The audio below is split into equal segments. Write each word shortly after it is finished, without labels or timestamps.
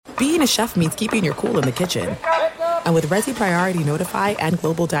being a chef means keeping your cool in the kitchen. And with Resi Priority Notify and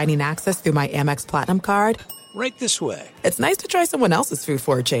Global Dining Access through my Amex Platinum card, right this way. It's nice to try someone else's food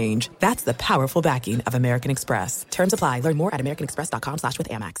for a change. That's the powerful backing of American Express. Terms apply. Learn more at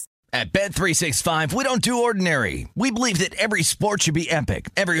americanexpress.com/withAmex. At Bet365, we don't do ordinary. We believe that every sport should be epic.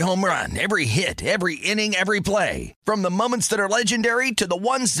 Every home run, every hit, every inning, every play. From the moments that are legendary to the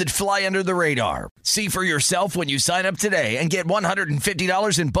ones that fly under the radar. See for yourself when you sign up today and get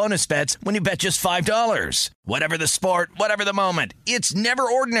 $150 in bonus bets when you bet just $5. Whatever the sport, whatever the moment, it's never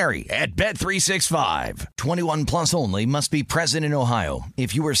ordinary at Bet365. 21 plus only. Must be present in Ohio.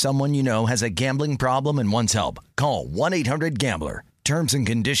 If you or someone you know has a gambling problem and wants help, call 1-800-GAMBLER. Terms and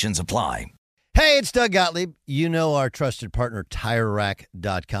conditions apply. Hey, it's Doug Gottlieb. You know our trusted partner,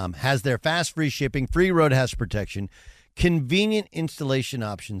 TireRack.com, has their fast, free shipping, free road hazard protection, convenient installation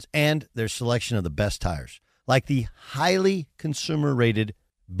options, and their selection of the best tires, like the highly consumer-rated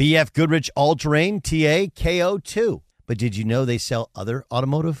BF Goodrich All-Terrain TA KO2. But did you know they sell other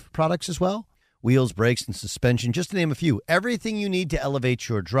automotive products as well? Wheels, brakes, and suspension, just to name a few. Everything you need to elevate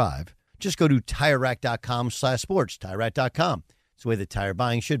your drive. Just go to TireRack.com/sports, TireRack.com. It's the way that tire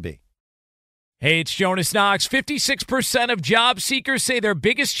buying should be. Hey, it's Jonas Knox. 56% of job seekers say their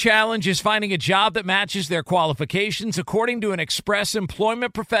biggest challenge is finding a job that matches their qualifications, according to an Express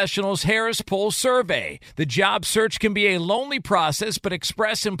Employment Professionals Harris Poll survey. The job search can be a lonely process, but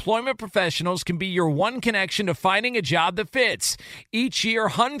Express Employment Professionals can be your one connection to finding a job that fits. Each year,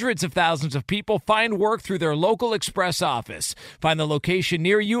 hundreds of thousands of people find work through their local Express office. Find the location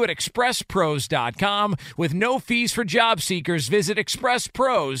near you at expresspros.com. With no fees for job seekers, visit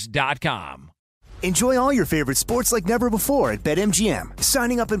expresspros.com. Enjoy all your favorite sports like never before at BetMGM.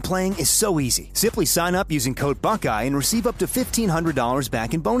 Signing up and playing is so easy. Simply sign up using code Buckeye and receive up to $1,500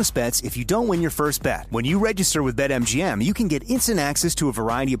 back in bonus bets if you don't win your first bet. When you register with BetMGM, you can get instant access to a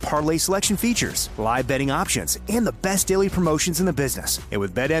variety of parlay selection features, live betting options, and the best daily promotions in the business. And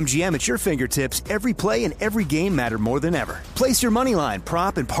with BetMGM at your fingertips, every play and every game matter more than ever. Place your moneyline,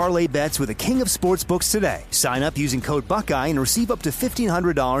 prop, and parlay bets with the king of sportsbooks today. Sign up using code Buckeye and receive up to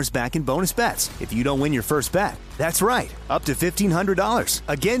 $1,500 back in bonus bets if you don't win your first bet. That's right, up to $1,500.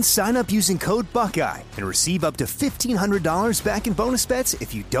 Again, sign up using code Buckeye and receive up to $1,500 back in bonus bets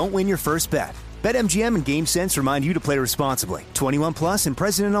if you don't win your first bet. BetMGM and GameSense remind you to play responsibly. 21 plus and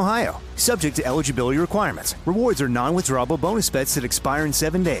present in Ohio. Subject to eligibility requirements. Rewards are non-withdrawable bonus bets that expire in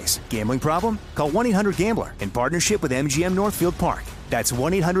 7 days. Gambling problem? Call 1-800-GAMBLER in partnership with MGM Northfield Park. That's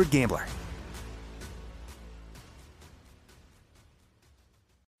 1-800-GAMBLER.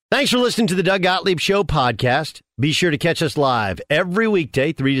 Thanks for listening to the Doug Gottlieb Show podcast. Be sure to catch us live every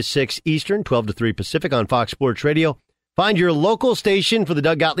weekday, 3 to 6 Eastern, 12 to 3 Pacific on Fox Sports Radio. Find your local station for the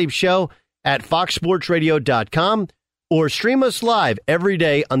Doug Gottlieb Show at foxsportsradio.com or stream us live every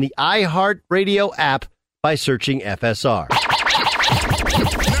day on the iHeartRadio app by searching FSR. Now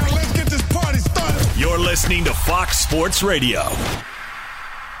let's get this party started. You're listening to Fox Sports Radio.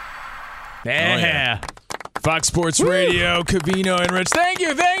 Yeah. Fox Sports Radio, Covino and Rich. Thank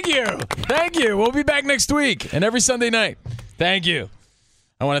you. We'll be back next week and every Sunday night. Thank you.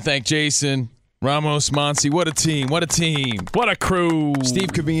 I want to thank Jason, Ramos, Monsi. What a team. What a crew. Steve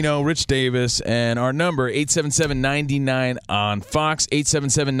Covino, Rich Davis, and our number, 877-99 on Fox,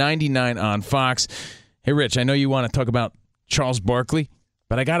 877-99 on Fox. Hey, Rich, I know you want to talk about Charles Barkley,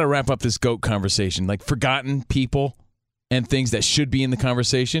 but I got to wrap up this GOAT conversation, like forgotten people and things that should be in the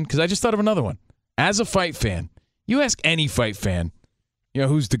conversation, because I just thought of another one. As a fight fan, you ask any fight fan,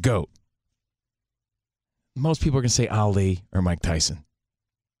 who's the GOAT? Most people are going to say Ali or Mike Tyson.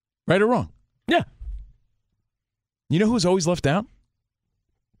 Right or wrong? Yeah. You know who's always left out?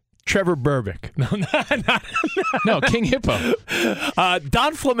 Trevor Berbick. No, King Hippo.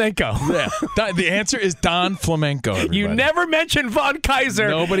 Don Flamenco. Yeah. The answer is Don Flamenco, everybody. You never mentioned Von Kaiser,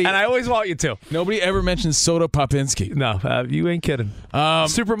 and I always want you to. Nobody ever mentions Soto Popinski. No, you ain't kidding.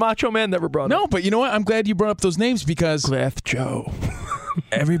 Super Macho Man never brought up. No, but you know what? I'm glad you brought up those names because Glath Joe.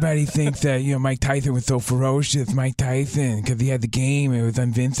 Everybody thinks that Mike Tyson was so ferocious. Mike Tyson, because he had the game, it was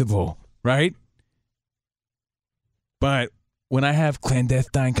invincible, right? But when I have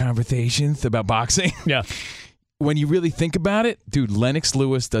clandestine conversations about boxing, yeah. When you really think about it, dude, Lennox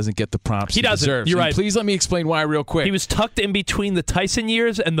Lewis doesn't get the props he deserves. You're right. And please let me explain why real quick. He was tucked in between the Tyson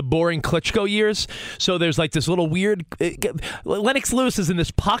years and the boring Klitschko years. So there's like this little weird... Lennox Lewis is in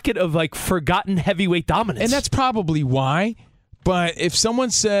this pocket of like forgotten heavyweight dominance. And that's probably why. But if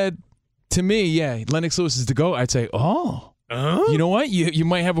someone said to me, yeah, Lennox Lewis is the GOAT, I'd say, you know what? You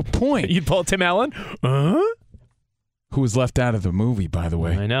might have a point. You'd pull Tim Allen? Who was left out of the movie, by the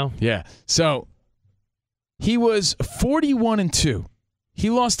way. I know. Yeah. So... he was 41-2. he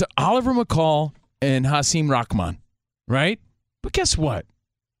lost to Oliver McCall and Hasim Rahman, right? But guess what?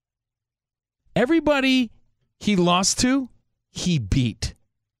 Everybody he lost to, he beat.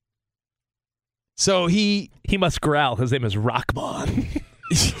 So he must growl. His name is Rahman.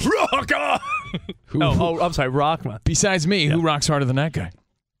 Rahman! I'm sorry, Rahman. Besides me, who rocks harder than that guy?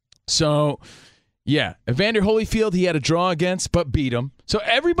 So, yeah. Evander Holyfield, he had a draw against, but beat him. So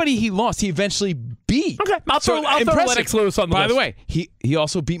everybody he lost, he eventually beat. Okay, I'll throw Lennox Lewis on the list. By the way, he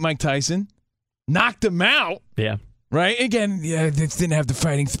also beat Mike Tyson, knocked him out. Yeah. Right? Again, I just didn't have the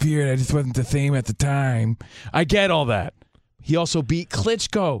fighting spirit. I just wasn't the theme at the time. I get all that. He also beat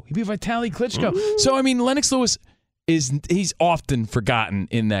Klitschko. He beat Vitaly Klitschko. Ooh. So, I mean, Lennox Lewis he's often forgotten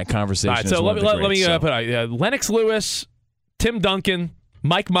in that conversation. All right, so let me put out Lennox Lewis, Tim Duncan,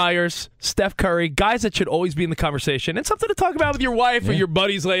 Mike Myers, Steph Curry, guys that should always be in the conversation, and something to talk about with your wife or your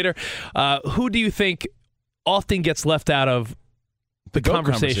buddies later. Who do you think often gets left out of the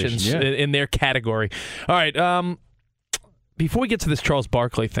conversations in their category? All right, before we get to this Charles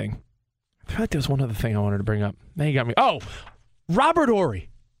Barkley thing, I feel like there's one other thing I wanted to bring up. Now you got me. Oh, Robert Horry.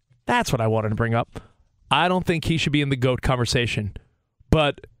 That's what I wanted to bring up. I don't think he should be in the GOAT conversation.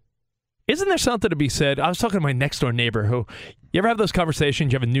 But isn't there something to be said? I was talking to my next-door neighbor who, you ever have those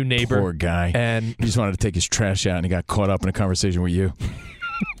conversations? You have a new neighbor. Poor guy. And he just wanted to take his trash out, and he got caught up in a conversation with you.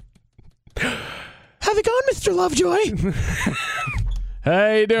 How's it going, Mr. Lovejoy?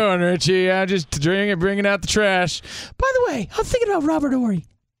 How you doing, Richie? I'm just bringing out the trash. By the way, I'm thinking about Robert Horry.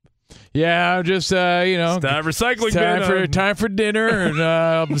 Yeah, I'm just, It's time recycling time for dinner, and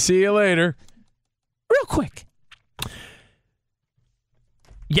I'll see you later. Real quick.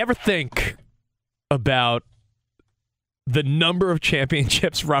 You ever think about the number of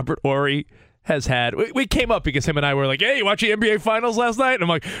championships Robert Horry has had? We came up because him and I were like, hey, you watch the NBA Finals last night? And I'm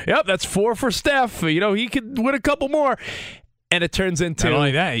like, yep, that's 4 for Steph. You know, he could win a couple more. And it turns into... Not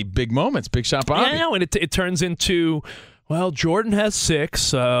only that, big moments, big shot Bobby. Yeah, I know, and it turns into... Well, Jordan has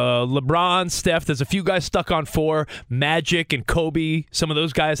 6. LeBron, Steph, there's a few guys stuck on 4. Magic and Kobe, some of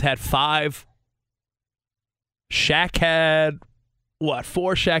those guys had 5. Shaq had,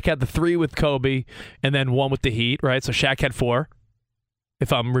 4? Shaq had the 3 with Kobe and then 1 with the Heat, right? So Shaq had 4,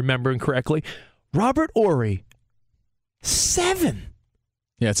 if I'm remembering correctly. Robert Horry, 7.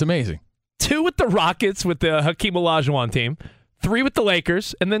 Yeah, it's amazing. 2 with the Rockets with the Hakeem Olajuwon team. 3 with the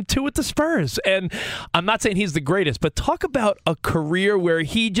Lakers, and then 2 with the Spurs. And I'm not saying he's the greatest, but talk about a career where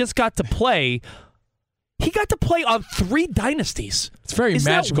he just got to play. He got to play on 3 dynasties. It's very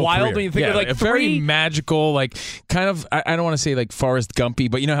magical. That wild career. when you think of like a very magical, like kind of. I don't want to say like Forrest Gumpy,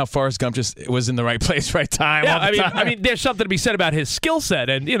 but you know how Forrest Gump just was in the right place, right time. Yeah, all the time. I mean, there's something to be said about his skill set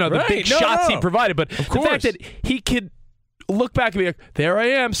and the big shots he provided. But the fact that he could look back and be like, there I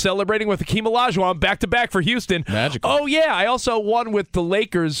am celebrating with Hakeem Olajuwon back-to-back for Houston. Magical. Oh, yeah, I also won with the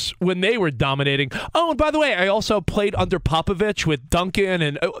Lakers when they were dominating. Oh, and by the way, I also played under Popovich with Duncan.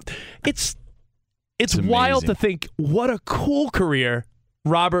 And it's wild to think what a cool career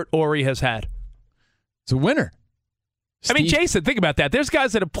Robert Horry has had. It's a winner. I mean, Jason, think about that. There's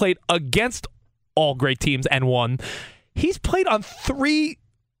guys that have played against all great teams and won. He's played on 3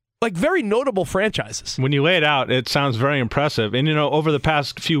 very notable franchises. When you lay it out, it sounds very impressive. And, over the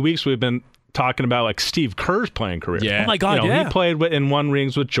past few weeks, we've been talking about, Steve Kerr's playing career. Yeah. Oh, my God, He played in 1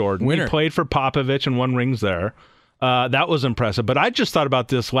 rings with Jordan. Winner. He played for Popovich and 1 rings there. That was impressive. But I just thought about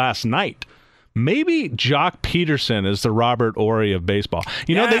this last night. Maybe Jock Peterson is the Robert Horry of baseball.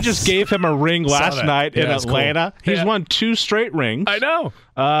 They just gave him a ring last night in Atlanta. Cool. He's won 2 straight rings. I know.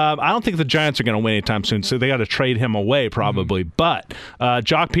 I don't think the Giants are going to win anytime soon, so they got to trade him away probably. But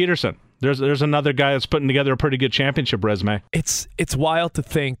Jock Peterson, there's another guy that's putting together a pretty good championship resume. It's wild to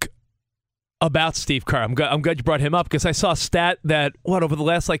think about Steve Kerr. I'm glad you brought him up because I saw a stat that, over the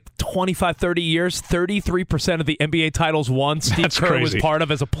last 25, 30 years, 33% of the NBA titles won Steve Kerr was part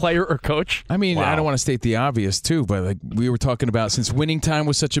of as a player or coach. I mean, I don't want to state the obvious, too, but we were talking about since Winning Time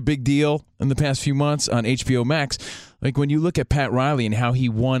was such a big deal in the past few months on HBO Max, when you look at Pat Riley and how he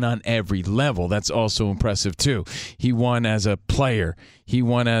won on every level, that's also impressive, too. He won as a player. He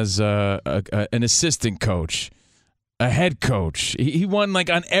won as an assistant coach. A head coach. He won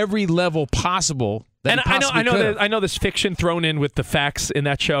on every level possible. And I know there's fiction thrown in with the facts in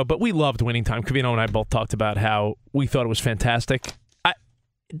that show, but we loved Winning Time. Covino and I both talked about how we thought it was fantastic.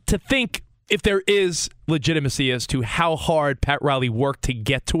 To think if there is legitimacy as to how hard Pat Riley worked to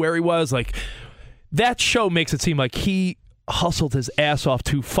get to where he was, that show makes it seem like he hustled his ass off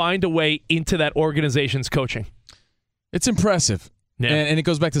to find a way into that organization's coaching. It's impressive. Yeah. And it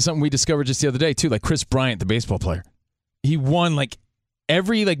goes back to something we discovered just the other day, too, like Chris Bryant, the baseball player. He won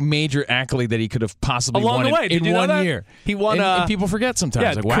every major accolade that he could have possibly Along won the way. Did in you know one that? year. He won. And people forget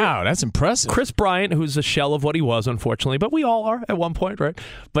sometimes. Wow, that's impressive. Chris Bryant, who's a shell of what he was, unfortunately, but we all are at one point, right?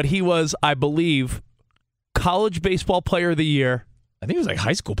 But he was, I believe, college baseball player of the year. I think he was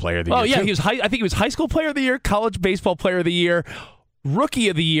high school player of the year. Oh yeah, too. he was. I think he was high school player of the year, college baseball player of the year, rookie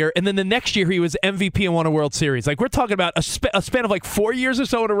of the year, and then the next year he was MVP and won a World Series. We're talking about a span of 4 years or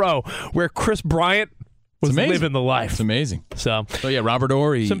so in a row where Chris Bryant was living the life. It's amazing. So yeah, Robert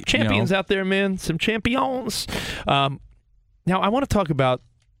Horry. Some champions out there, man. Some champions. Now I want to talk about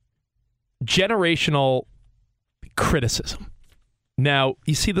generational criticism. Now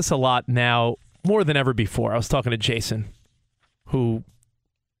you see this a lot now, more than ever before. I was talking to Jason, who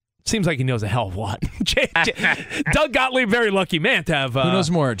seems like he knows a hell of a lot. Doug Gottlieb, very lucky man to have. Who knows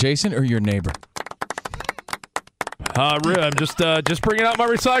more, Jason or your neighbor? I'm just bringing out my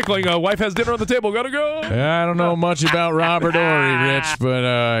recycling. Wife has dinner on the table. Gotta go. I don't know much about Robert Horry, Rich, but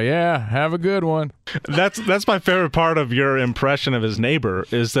yeah, have a good one. That's my favorite part of your impression of his neighbor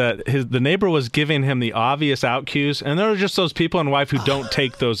is that the neighbor was giving him the obvious out cues, and there are just those people in wife who don't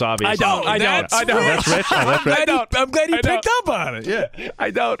take those obvious. I don't. That's Rich. I'm glad he picked up on it. Yeah, I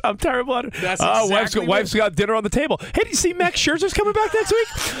don't. I'm terrible at it. That's exactly wife's got dinner on the table. Hey, do you see Max Scherzer's coming back next week?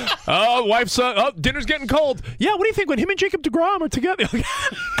 Wife's dinner's getting cold. Yeah, what do you think when him and Jacob deGrom are together?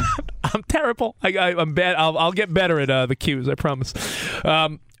 I'm terrible. I'm bad. I'll get better at the cues. I promise.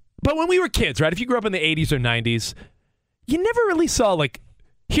 But when we were kids, right? If you grew up in the 80s or 90s, you never really saw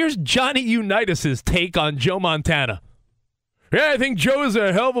here's Johnny Unitas's take on Joe Montana. Yeah, I think Joe is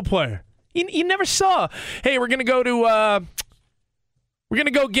a hell of a player. You never saw. Hey, we're gonna go to. We're going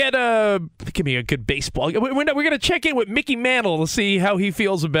to go get give me a good baseball. We're going to check in with Mickey Mantle to see how he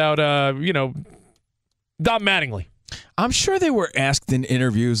feels about, Don Mattingly. I'm sure they were asked in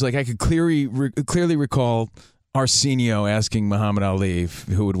interviews. I could clearly recall Arsenio asking Muhammad Ali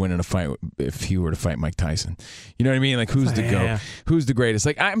who would win in a fight if he were to fight Mike Tyson. You know what I mean? Who's the GOAT? Who's the greatest?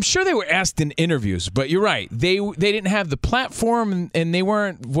 I'm sure they were asked in interviews, but you're right. They didn't have the platform and they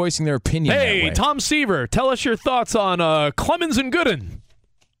weren't voicing their opinion. Hey, that way. Tom Seaver, tell us your thoughts on Clemens and Gooden.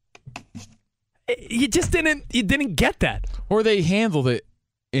 You just didn't get that. Or they handled it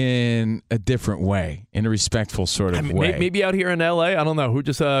in a different way, in a respectful sort of way. Maybe out here in L.A., I don't know. Who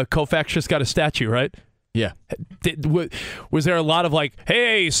just Koufax just got a statue, right? Yeah. Was there a lot of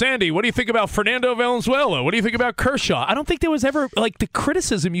hey, Sandy, what do you think about Fernando Valenzuela? What do you think about Kershaw? I don't think there was ever the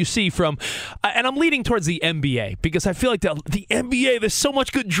criticism you see from, and I'm leading towards the NBA because I feel like the NBA, there's so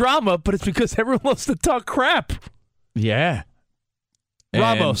much good drama, but it's because everyone wants to talk crap. Yeah.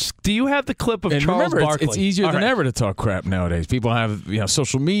 Ramos, do you have the clip of Charles Barkley? It's easier than ever to talk crap nowadays. People have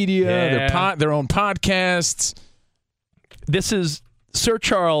social media, their own podcasts. This is Sir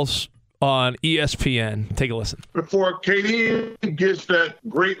Charles on ESPN. Take a listen. Before KD gets that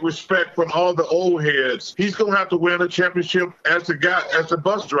great respect from all the old heads, he's going to have to win a championship as the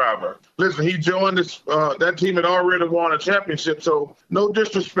bus driver. Listen, he joined that team had already won a championship, so no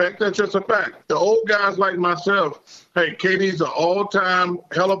disrespect. That's just a fact. The old guys like myself, hey, KD's an all-time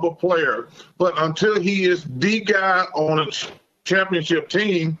hell of a player, but until he is the guy on a championship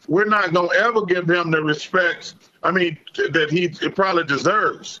team, we're not going to ever give him the respect that he probably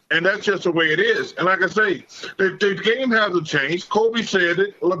deserves. And that's just the way it is. And like I say, the game hasn't changed. Kobe said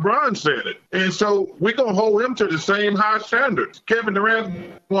it. LeBron said it. And so we're going to hold him to the same high standards. Kevin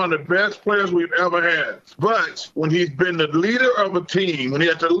Durant, one of the best players we've ever had. But when he's been the leader of a team, when he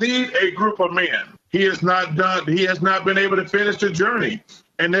had to lead a group of men, he has not been able to finish the journey.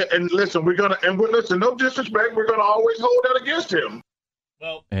 And listen, no disrespect, we're going to always hold that against him.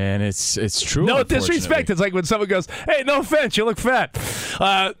 Well, and it's true. No disrespect. It's like when someone goes, "Hey, no offense, you look fat."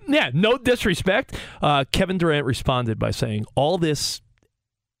 No disrespect. Kevin Durant responded by saying, "All this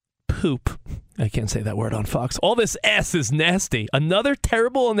poop." I can't say that word on Fox. All this S is nasty. Another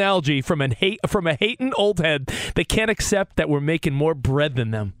terrible analogy from a hating old head that can't accept that we're making more bread than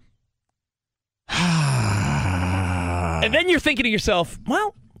them. And then you're thinking to yourself,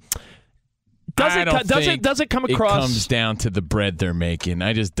 well, does it come across? It comes down to the bread they're making.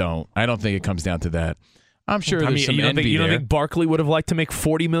 I just don't. I don't think it comes down to that. I'm sure there's some envy you don't there. think Barkley would have liked to make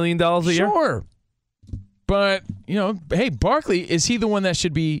 $40 million a year? Sure. But, hey, Barkley, is he the one that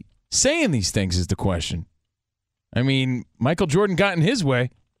should be saying these things is the question. I mean, Michael Jordan got in his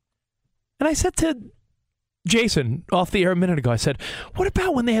way. And I said to Jason off the air a minute ago, I said, what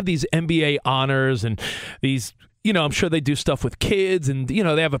about when they have these NBA honors and these, I'm sure they do stuff with kids and, they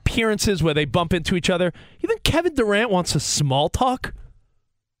have appearances where they bump into each other. You think Kevin Durant wants a small talk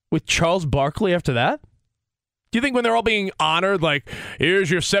with Charles Barkley after that? Do you think when they're all being honored, here's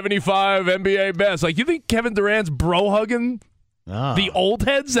your 75 NBA best, you think Kevin Durant's bro-hugging The old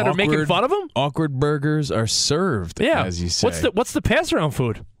heads that are making fun of him? Awkward burgers are served, as you say. What's the pass-around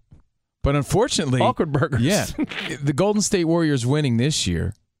food? But unfortunately, awkward burgers. Yeah, the Golden State Warriors winning this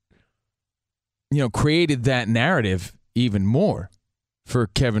year, created that narrative even more for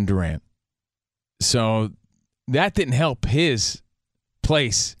Kevin Durant. So that didn't help his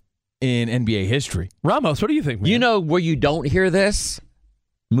place in NBA history. Ramos, what do you think, man? You know where you don't hear this?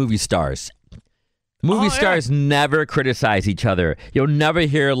 Movie stars. Movie stars never criticize each other. You'll never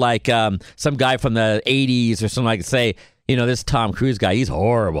hear some guy from the 80s or something like say, this Tom Cruise guy, he's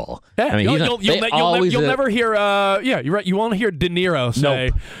horrible. Yeah, I mean, you'll never hear, you're right. You won't hear De Niro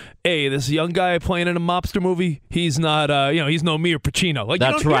say, hey, this young guy playing in a mobster movie, he's not, he's no me or Pacino.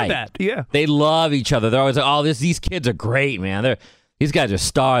 That's you don't right. hear that. Yeah. They love each other. They're always like, these kids are great, man. These guys are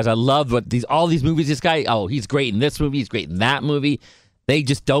stars. I love all these movies. This guy, he's great in this movie. He's great in that movie. They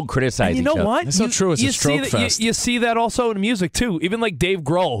just don't criticize each other. You know what? That's so true. It's a stroke fest. You see that also in music, too. Even like Dave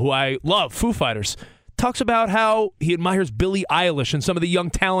Grohl, who I love, Foo Fighters, talks about how he admires Billie Eilish and some of the young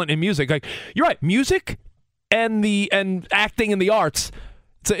talent in music. Like, you're right. Music and acting and the arts,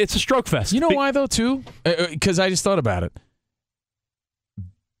 it's a stroke fest. You know why, though, too? Because I just thought about it.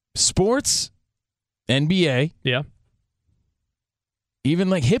 Sports, NBA. Yeah. Even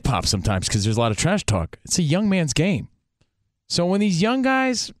like hip-hop sometimes, because there's a lot of trash talk. It's a young man's game. So when these young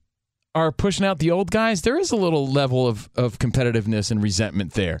guys are pushing out the old guys, there is a little level of competitiveness and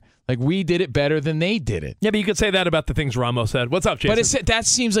resentment there. Like, we did it better than they did it. Yeah, but you could say that about the things Ramos said. What's up, Jason? But that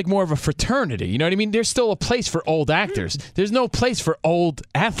seems like more of a fraternity. You know what I mean? There's still a place for old actors. There's no place for old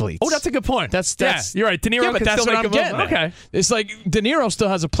athletes. Oh, that's a good point. That's you're right. De Niro yeah, but can that's still what make I'm a getting movie. at. Okay. It's like De Niro still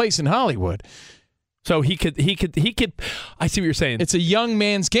has a place in Hollywood. So he could. I see what you're saying. It's a young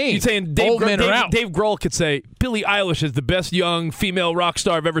man's game. You're saying Dave Grohl could say Billie Eilish is the best young female rock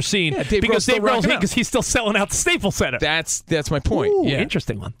star I've ever seen. Yeah, because he's still selling out the Staples Center. That's my point. Ooh, yeah.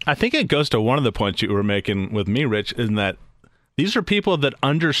 Interesting one. I think it goes to one of the points you were making with me, Rich, in that these are people that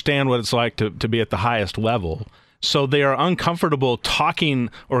understand what it's like to be at the highest level. So they are uncomfortable talking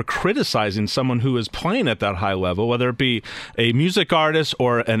or criticizing someone who is playing at that high level, whether it be a music artist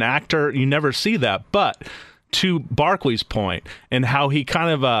or an actor. You never see that. But to Barkley's point and how he kind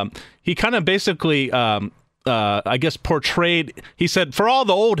of basically I guess portrayed, he said, for all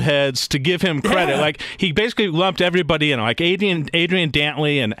the old heads to give him credit. Yeah. Like, he basically lumped everybody in. Like, Adrian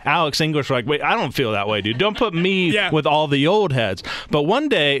Dantley and Alex English were like, wait, I don't feel that way, dude. Don't put me with all the old heads. But one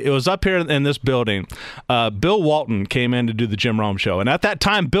day, it was up here in this building, Bill Walton came in to do the Jim Rome show. And at that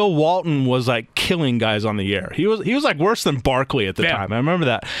time, Bill Walton was like killing guys on the air. He was like worse than Barkley at the time. I remember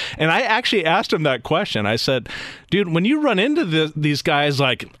that. And I actually asked him that question. I said, dude, when you run into these guys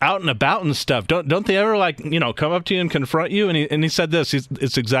like out and about and stuff, don't they ever like, come up to you and confront you? And he said this, it's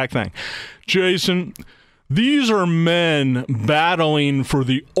the exact thing. Jason, these are men battling for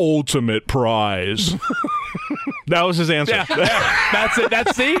the ultimate prize. That was his answer. Yeah. That's it.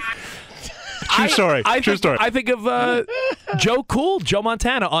 That's the True story. I think of Joe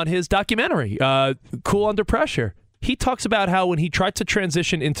Montana on his documentary, Cool Under Pressure. He talks about how when he tried to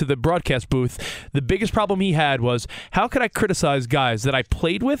transition into the broadcast booth, the biggest problem he had was, how could I criticize guys that I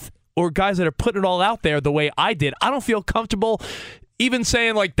played with or guys that are putting it all out there the way I did? I don't feel comfortable even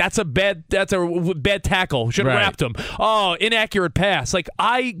saying, like, that's a bad tackle. Should have wrapped him. Oh, inaccurate pass.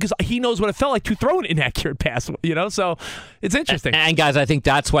 Because he knows what it felt like to throw an inaccurate pass, So it's interesting. And guys, I think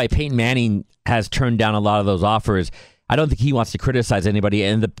that's why Peyton Manning has turned down a lot of those offers. I don't think he wants to criticize anybody.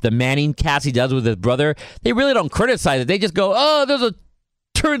 And the Manning cast he does with his brother, they really don't criticize it. They just go, oh, there's a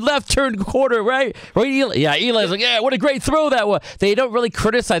turn left, turn quarter, right? Eli's like, yeah, what a great throw that was. They don't really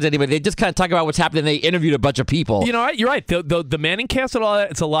criticize anybody. They just kind of talk about what's happening. They interviewed a bunch of people. You're right. The Manning cast and all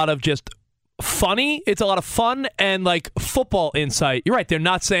that, it's a lot of just funny. It's a lot of fun and like football insight. You're right. They're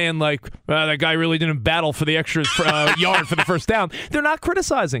not saying like, that guy really didn't battle for the extra yard for the first down. They're not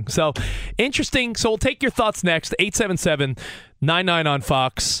criticizing. So interesting. So we'll take your thoughts next. 877-99 on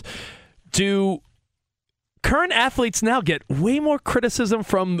Fox. Do current athletes now get way more criticism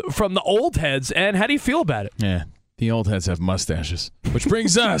from the old heads, and how do you feel about it? Yeah. The old heads have mustaches. Which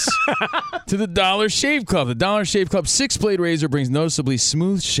brings us to the Dollar Shave Club. The Dollar Shave Club 6-blade razor brings noticeably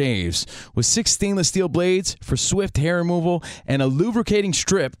smooth shaves with 6 stainless steel blades for swift hair removal and a lubricating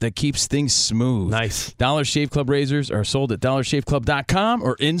strip that keeps things smooth. Nice. Dollar Shave Club razors are sold at dollarshaveclub.com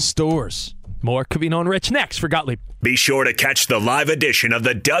or in stores. More Covino and Rich next for Gottlieb. Be sure to catch the live edition of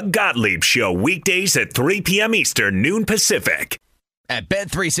the Doug Gottlieb Show weekdays at 3 p.m. Eastern, noon Pacific. At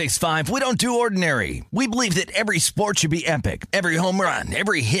Bet365, we don't do ordinary. We believe that every sport should be epic. Every home run,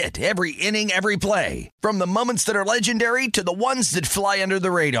 every hit, every inning, every play. From the moments that are legendary to the ones that fly under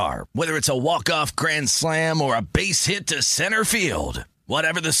the radar. Whether it's a walk-off grand slam or a base hit to center field.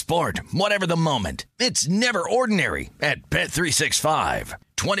 Whatever the sport, whatever the moment. It's never ordinary at Bet365.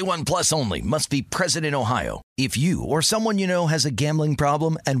 21 plus only. Must be present in Ohio. If you or someone you know has a gambling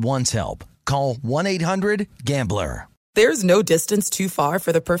problem and wants help, call 1-800-GAMBLER. There's no distance too far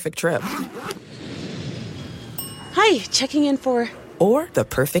for the perfect trip. Hi, checking in for... Or the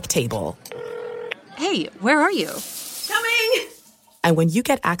perfect table. Hey, where are you? Coming! And when you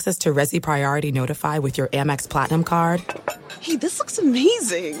get access to Resi Priority Notify with your Amex Platinum card... Hey, this looks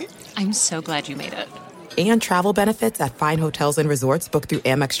amazing. I'm so glad you made it. And travel benefits at fine hotels and resorts booked through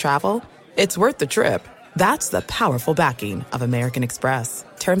Amex Travel, it's worth the trip. That's the powerful backing of American Express.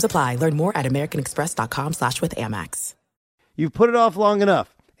 Terms apply. Learn more at americanexpress.com/withAmex. You've put it off long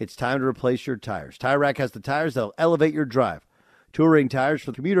enough. It's time to replace your tires. Tire Rack has the tires that'll elevate your drive. Touring tires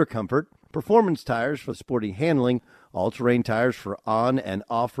for commuter comfort, performance tires for sporty handling, all-terrain tires for on- and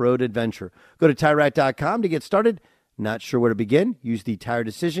off-road adventure. Go to TireRack.com to get started. Not sure where to begin? Use the Tire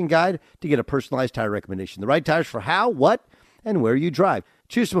Decision Guide to get a personalized tire recommendation. The right tires for how, what, and where you drive.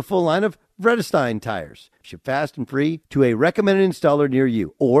 Choose from a full line of Vredestein tires. Ship fast and free to a recommended installer near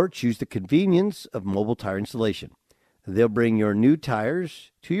you. Or choose the convenience of mobile tire installation. They'll bring your new tires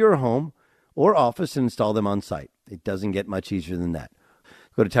to your home or office and install them on site. It doesn't get much easier than that.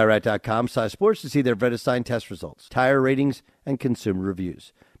 Go to TireRack.com/sports to see their Vredestein test results, tire ratings, and consumer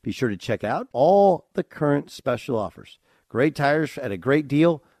reviews. Be sure to check out all the current special offers. Great tires at a great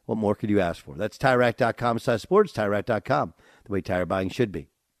deal. What more could you ask for? That's TireRack.com/sports, TireRack.com, the way tire buying should be.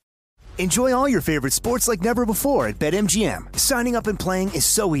 Enjoy all your favorite sports like never before at BetMGM. Signing up and playing is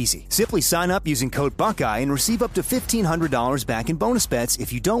so easy. Simply sign up using code Buckeye and receive up to $1,500 back in bonus bets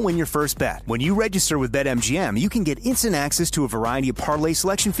if you don't win your first bet. When you register with BetMGM, you can get instant access to a variety of parlay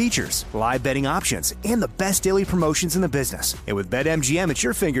selection features, live betting options, and the best daily promotions in the business. And with BetMGM at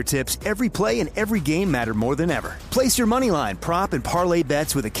your fingertips, every play and every game matter more than ever. Place your moneyline, prop, and parlay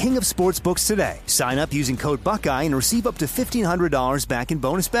bets with the king of sportsbooks today. Sign up using code Buckeye and receive up to $1,500 back in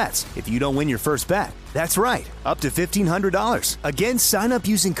bonus bets if you don't win your first bet. That's right, up to $1,500. Again, sign up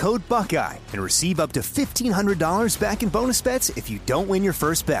using code Buckeye and receive up to $1,500 back in bonus bets if you don't win your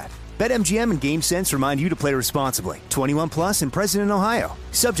first bet. BetMGM and GameSense remind you to play responsibly. 21 plus and present in Ohio.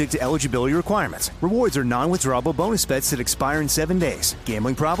 Subject to eligibility requirements. Rewards are non-withdrawable bonus bets that expire in 7 days.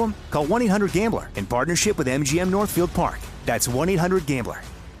 Gambling problem? Call 1-800-GAMBLER in partnership with MGM Northfield Park. That's 1-800-GAMBLER.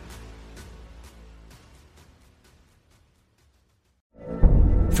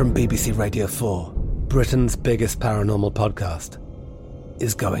 From BBC Radio 4, Britain's biggest paranormal podcast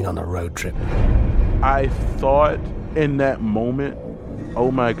is going on a road trip. I thought in that moment, oh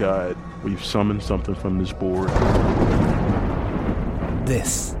my God, we've summoned something from this board.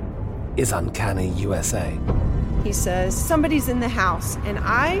 This is Uncanny USA. He says, somebody's in the house, and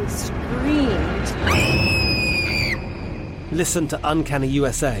I screamed. Listen to Uncanny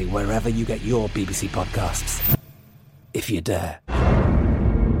USA wherever you get your BBC podcasts, if you dare.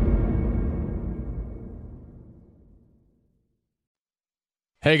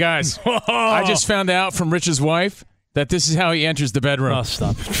 Hey, guys, I just found out from Rich's wife that this is how he enters the bedroom. Oh,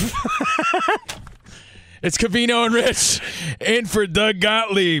 stop. It's Covino and Rich in for Doug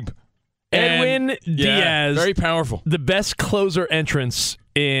Gottlieb. Edwin Diaz. Very powerful. The best closer entrance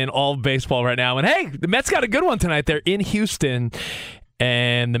in all of baseball right now. And, hey, the Mets got a good one tonight. They're in Houston,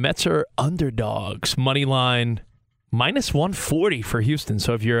 and the Mets are underdogs. Money line minus 140 for Houston.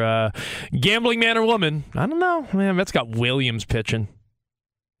 So if you're a gambling man or woman, I don't know. Man, Mets got Williams pitching.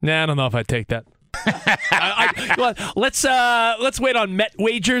 Nah, I don't know if I'd take that. Let's wait on Met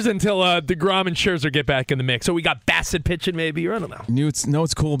wagers until DeGrom and Scherzer get back in the mix. So we got Bassett pitching maybe, or I don't know.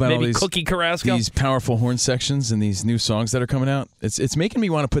 What's cool about maybe all these Cookie Carrasco? These powerful horn sections and these new songs that are coming out. It's making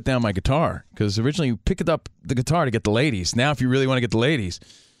me want to put down my guitar, because originally you picked up the guitar to get the ladies. Now if you really want to get the ladies,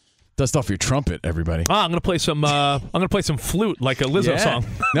 dust off your trumpet, everybody. I'm gonna play some. I'm gonna play some flute, like a Lizzo song.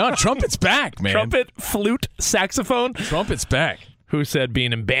 No, trumpet's back, man. Trumpet, flute, saxophone. Trumpet's back. Who said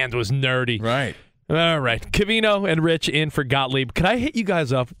being in bands was nerdy? Right. All right. Covino and Rich in for Gottlieb. Could I hit you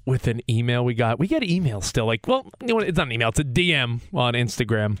guys up with an email we got? We get emails still. Like, well, it's not an email. It's a DM on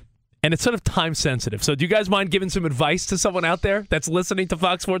Instagram. And it's sort of time sensitive. So do you guys mind giving some advice to someone out there that's listening to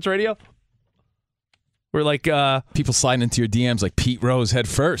Fox Sports Radio? We're like... people sliding into your DMs like Pete Rose head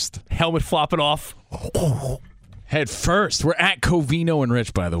first. Helmet flopping off. Head first. We're at Covino and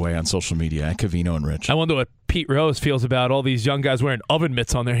Rich, by the way, on social media. At Covino and Rich. I wonder what Pete Rose feels about all these young guys wearing oven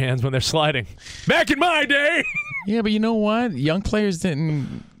mitts on their hands when they're sliding. Back in my day! Yeah, but you know what? Young players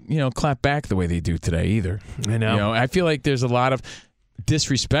didn't, clap back the way they do today either. I know. I feel like there's a lot of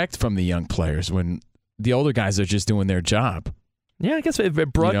disrespect from the young players when the older guys are just doing their job. Yeah, I guess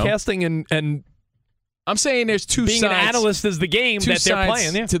broadcasting and I'm saying there's two being sides. Being an analyst is the game that they're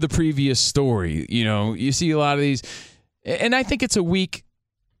playing. Yeah. To the previous story. You see a lot of these, and I think it's a weak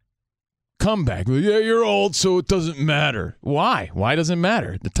comeback. Yeah, you're old, so it doesn't matter. Why? Why doesn't it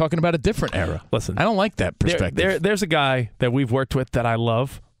matter? They're talking about a different era. Listen, I don't like that perspective. There's a guy that we've worked with that I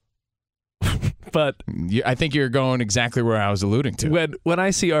love, but I think you're going exactly where I was alluding to. When I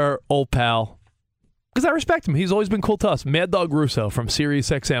see our old pal, because I respect him, he's always been cool to us, Mad Dog Russo from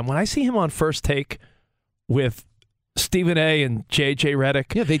SiriusXM. When I see him on First Take with Stephen A. and J.J.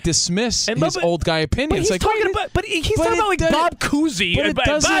 Redick. Yeah, they dismiss his old guy opinions. But he's talking about like Bob Cousy.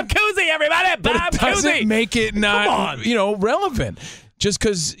 Bob Cousy, everybody! Bob Cousy! It doesn't make it not, relevant. Just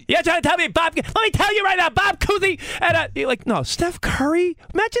because... You're trying to tell me, Bob... Let me tell you right now, Bob Cousy... And you're like, no, Steph Curry?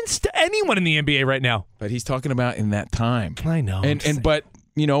 Imagine anyone in the NBA right now. But he's talking about in that time. I know. But,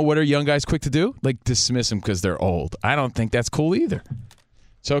 what are young guys quick to do? Like, dismiss them because they're old. I don't think that's cool either.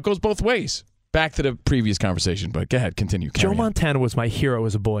 So it goes both ways. Back to the previous conversation, but go ahead, continue. Joe Montana was my hero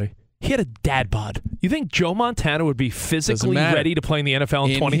as a boy. He had a dad bod. You think Joe Montana would be physically ready to play in the NFL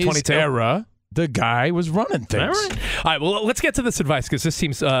in 2022? In his era, the guy was running things. All right, well, let's get to this advice because this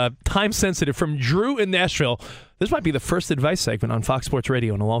seems time-sensitive. From Drew in Nashville, this might be the first advice segment on Fox Sports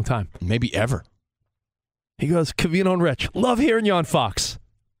Radio in a long time. Maybe ever. He goes, Covino and Rich, love hearing you on Fox.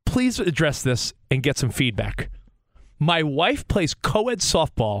 Please address this and get some feedback. My wife plays co-ed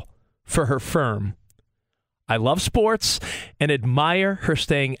softball for her firm. I love sports and admire her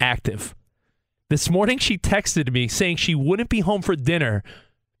staying active. This morning she texted me saying she wouldn't be home for dinner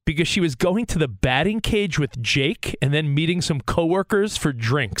because she was going to the batting cage with Jake and then meeting some coworkers for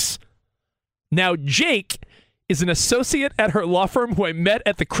drinks. Now Jake is an associate at her law firm who I met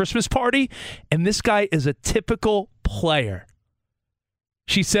at the Christmas party, and this guy is a typical player.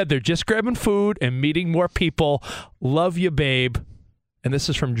 She said they're just grabbing food and meeting more people. Love you, babe. And this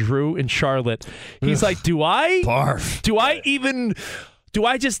is from Drew in Charlotte. He's like, do I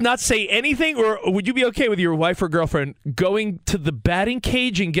just not say anything? Or would you be okay with your wife or girlfriend going to the batting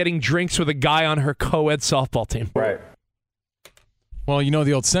cage and getting drinks with a guy on her co-ed softball team? Right. Well, you know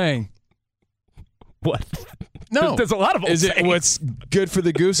the old saying. What? No. There's a lot of old sayings. Is it what's good for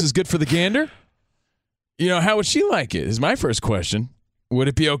the goose is good for the gander? How would she like it is my first question. Would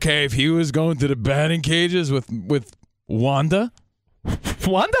it be okay if he was going to the batting cages with Wanda?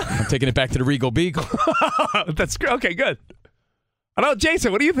 Wanda? I'm taking it back to the Regal Beagle. That's okay. Good. I don't know,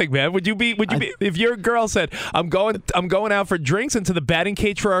 Jason. What do you think, man? Would you be if your girl said, "I'm going out for drinks into the batting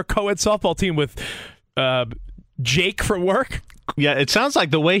cage for our co-ed softball team with Jake from work"? Yeah, it sounds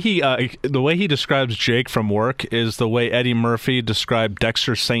like the way he describes Jake from work is the way Eddie Murphy described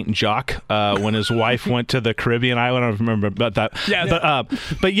Dexter St. Jacques when his wife went to the Caribbean island. I don't remember about that. Yeah,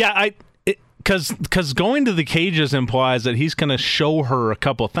 but yeah, Because going to the cages implies that he's going to show her a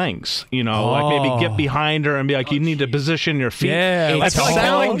couple things, like maybe get behind her and be like, you need to position your feet. Yeah,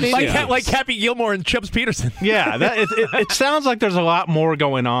 like Happy Gilmore and Chubbs Peterson. Yeah, it sounds like there's a lot more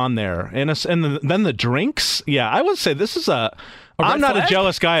going on there. And then the drinks. Yeah, I would say this is I'm not a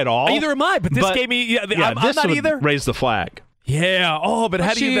jealous guy at all. Neither am I, but this gave me. I'm this not would either. Raise the flag. Yeah. Oh, but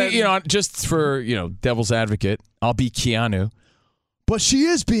how do you? Just for devil's advocate, I'll be Keanu. But she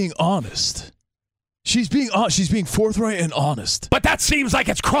is being honest. She's being forthright and honest. But that seems like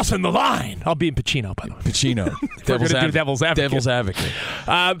it's crossing the line. I'll be in Pacino, by the way. Pacino. Devil's advocate. Devil's advocate.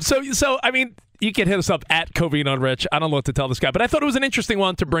 So I mean, you can hit us up at Covino and Rich. I don't know what to tell this guy, but I thought it was an interesting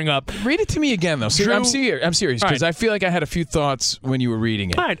one to bring up. Read it to me again, though. Drew, I'm serious because I feel like I had a few thoughts when you were reading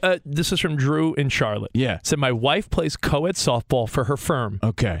it. All right. This is from Drew in Charlotte. Yeah. Said, my wife plays co-ed softball for her firm.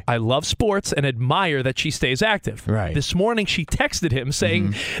 Okay. I love sports and admire that she stays active. Right. This morning, she texted him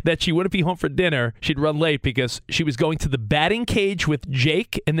saying that she wouldn't be home for dinner. She'd run late because she was going to the batting cage with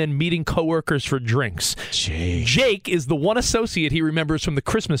Jake and then meeting coworkers for drinks. Jake is the one associate he remembers from the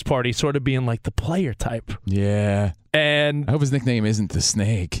Christmas party, sort of being like the player type. Yeah. And I hope his nickname isn't the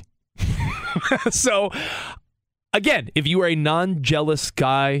Snake. So, again, if you were a non-jealous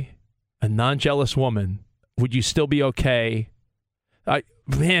guy, a non-jealous woman, would you still be okay?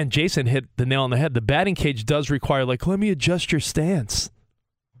 Man, Jason hit the nail on the head. The batting cage does require, let me adjust your stance.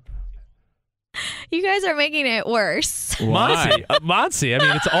 You guys are making it worse. Monsi, I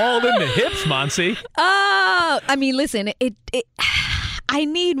mean, it's all in the hips, Monsi. I mean, listen, I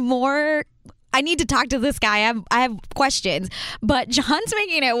need more I need to talk to this guy. I have questions. But John's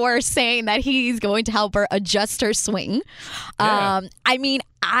making it worse, saying that he's going to help her adjust her swing. Yeah. I mean,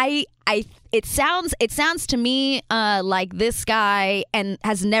 it sounds to me like this guy and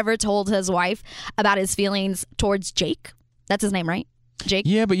has never told his wife about his feelings towards Jake. That's his name, right? Jake?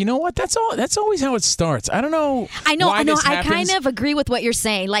 Yeah, but you know what? That's always how it starts. I don't know. I know. This I happens. kind of agree with what you're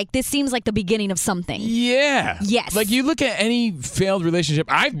saying. Like, this seems like the beginning of something. Yeah. Yes. Like, you look at any failed relationship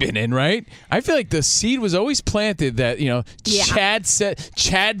I've been in, right? I feel like the seed was always planted that, Yeah.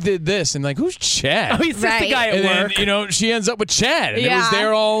 Chad did this. And, like, who's Chad? Oh, he's just the guy at and work. then, she ends up with Chad. And it Yeah. was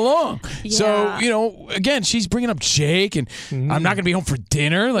there all along. Yeah. So, again, she's bringing up Jake. And I'm not going to be home for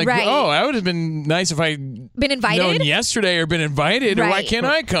dinner. Like, Right. that would have been nice if I Been invited? known yesterday or been invited. Or why Right. can't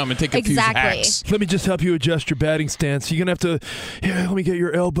I come and take a few hacks? Let me just help you adjust your batting stance. You're going to have to, let me get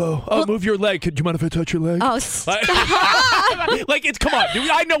your elbow. Oh, move your leg. Do you mind if I touch your leg? Oh, like, come on, dude.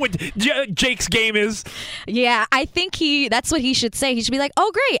 I know what Jake's game is. yeah, I think that's what he should say. He should be like, oh,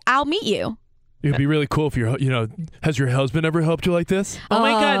 great, I'll meet you. It'd be really cool if has your husband ever helped you like this? Oh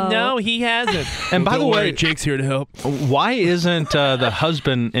my God, no, he hasn't. And by Don't the way, worry, Jake's here to help. Why isn't the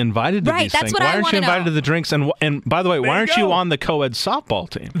husband invited to Right, these that's things? what Why I aren't wanna you invited know. to the drinks? And by the way, why There you aren't you go. on the co-ed softball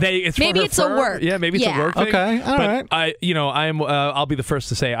team? It's Maybe for her it's a work. Yeah, maybe it's a Yeah. work thing. Okay, all but right. I'll be the first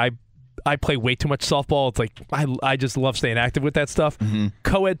to say I play way too much softball. It's like I just love staying active with that stuff. Mm-hmm.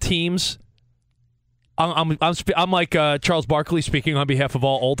 Co-ed teams. I'm like Charles Barkley speaking on behalf of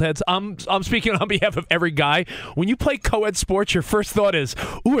all old heads. I'm speaking on behalf of every guy. When you play co-ed sports, your first thought is,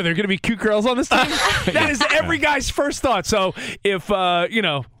 "Ooh, are there going to be cute girls on this team?" That is every guy's first thought. So if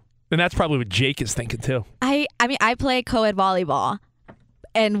and that's probably what Jake is thinking too. I mean, I play co-ed volleyball,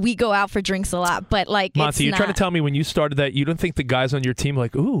 and we go out for drinks a lot. But like, Monty, it's you're not. trying to tell me when you started that you don't think the guys on your team are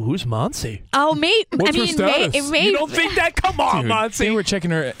like, "Ooh, who's Monty?" Oh, mate. What's her status? Maybe. You don't think that? Come on, Dude, Monty. they were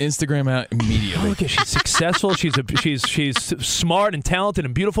checking her Instagram out immediately. Look, she's successful. She's smart and talented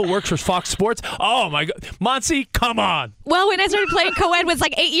and beautiful. Works for Fox Sports. Oh my God, Monty, come on. Well, when I started playing co-ed was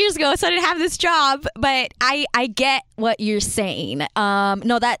like 8 years ago, so I didn't have this job. But I get what you're saying.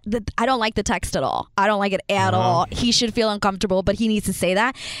 No, that I don't like the text at all. I don't like it at all. He should feel uncomfortable, but he needs to say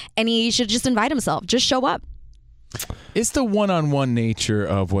that, and he should just invite himself. Just show up. It's the one-on-one nature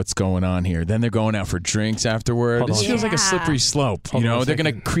of what's going on here. Then they're going out for drinks afterward. Hold This on. feels like a Yeah. slippery slope. Hold on a They're going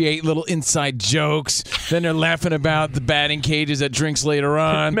to second. create little inside jokes. Then they're laughing about the batting cages at drinks later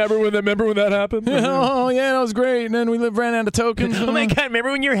on. Remember when that happened? Oh, yeah, that was great. And then we ran out of tokens. Oh my God!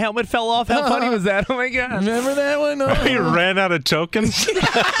 Remember when your helmet fell off? How funny was that? Oh my God! Remember that one? Oh. We ran out of tokens.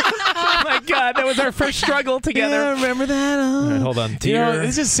 Oh my God! That was our first struggle together. Yeah, remember that? All right, hold on.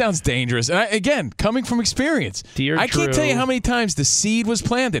 This just sounds dangerous. And again, coming from experience, Dear I can't tell you Drew. how many times the seed was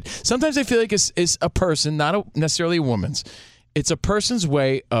planted. Sometimes I feel like it's a person, not necessarily a woman's. It's a person's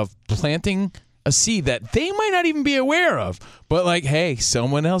way of planting a seed that they might not even be aware of. But like, hey,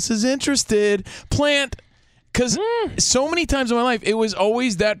 someone else is interested. Plant. Because so many times in my life, it was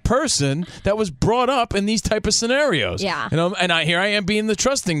always that person that was brought up in these type of scenarios. Yeah. Here I am being the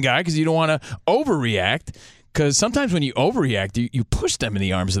trusting guy because you don't want to overreact. Because sometimes when you overreact, you push them in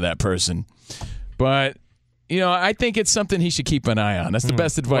the arms of that person. But, I think it's something he should keep an eye on. That's the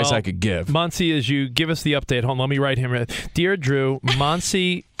best advice Well, I could give. Monty, as you give us the update, hold on, let me write him. Dear Drew,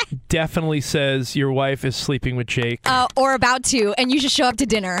 Monty definitely says your wife is sleeping with Jake. Or about to, and you should show up to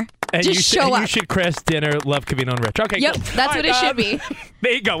dinner. And Just show up. You should crash dinner. Love Covino and Rich. Okay, Yep, cool. that's All what right, it should be.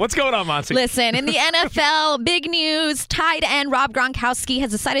 There you go. What's going on, Monty? Listen, in the NFL, big news. Tight end Rob Gronkowski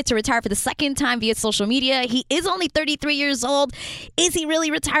has decided to retire for the second time via social media. He is only 33 years old. Is he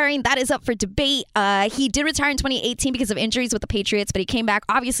really retiring? That is up for debate. He did retire in 2018 because of injuries with the Patriots, but he came back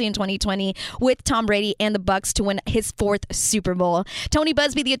obviously in 2020 with Tom Brady and the Bucs to win his 4th Super Bowl. Tony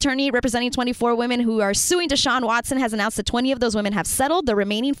Busby, the attorney representing 24 women who are suing Deshaun Watson, has announced that 20 of those women have settled. The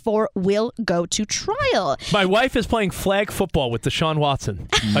remaining 4 will go to trial. My wife is playing flag football with Deshaun Watson.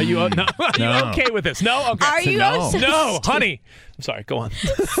 Are you no? Are you okay with this? No. Okay. Are you no, so no, stupid? honey. I'm sorry. Go on.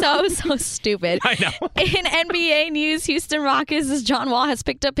 So stupid. I know. In NBA news, Houston Rockets' John Wall has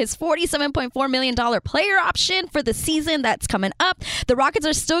picked up his $47.4 million player option for the season that's coming up. The Rockets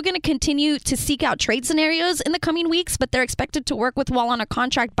are still going to continue to seek out trade scenarios in the coming weeks, but they're expected to work with Wall on a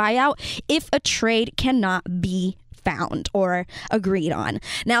contract buyout if a trade cannot be found or agreed on.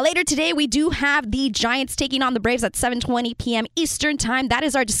 Now, later today, we do have the Giants taking on the Braves at 7:20 p.m. Eastern Time. That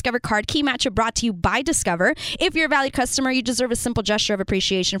is our Discover Card Key matchup brought to you by Discover. If you're a valued customer, you deserve a simple gesture of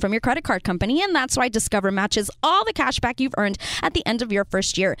appreciation from your credit card company, and that's why Discover matches all the cash back you've earned at the end of your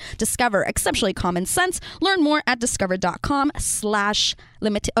first year. Discover, exceptionally common sense. Learn more at discover.com/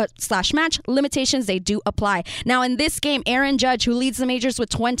 /match. Limitations, they do apply. Now, in this game, Aaron Judge, who leads the majors with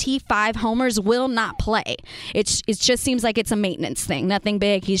 25 homers, will not play. It just seems like it's a maintenance thing. Nothing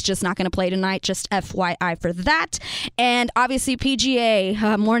big. He's just not going to play tonight. Just FYI for that. And obviously,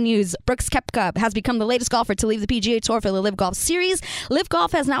 PGA, more news. Brooks Koepka has become the latest golfer to leave the PGA Tour for the LIV Golf Series. LIV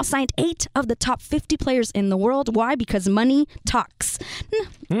Golf has now signed 8 of the top 50 players in the world. Why? Because money talks.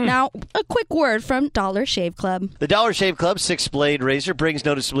 Now, a quick word from Dollar Shave Club. The Dollar Shave Club 6-blade razor brings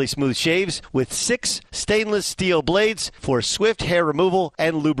noticeably smooth shaves with 6 stainless steel blades for swift hair removal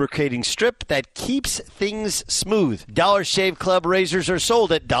and lubricating strip that keeps things smooth. Dollar Shave Club razors are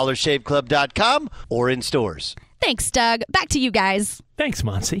sold at dollarshaveclub.com or in stores. Thanks, Doug. Back to you guys. Thanks,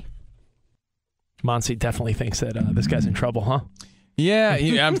 Monsi. Monsi definitely thinks that this guy's in trouble, huh? Yeah,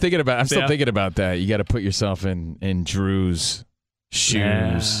 I'm still thinking about that. You got to put yourself in Drew's shoes.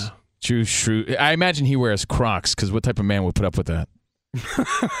 Yeah. Drew's shoes. I imagine he wears Crocs, because what type of man would put up with that?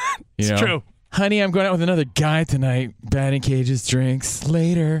 It's true. Honey, I'm going out with another guy tonight. Batting cages, drinks,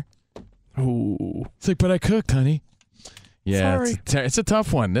 later. Ooh. It's like, but I cooked, honey. Yeah, Sorry. it's a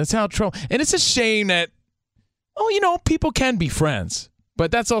tough one. That's how trouble. And it's a shame that, people can be friends. But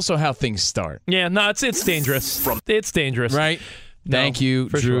that's also how things start. Yeah, no, it's dangerous. It's dangerous. Right? Thank you,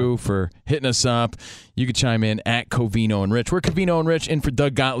 Drew, for hitting us up. You can chime in at Covino and Rich. We're Covino and Rich, in for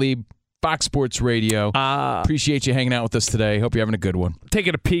Doug Gottlieb, Fox Sports Radio. Appreciate you hanging out with us today. Hope you're having a good one.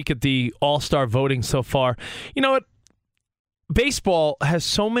 Taking a peek at the All-Star voting so far. You know what? Baseball has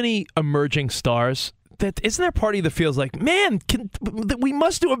so many emerging stars that isn't there a party that feels like, man, we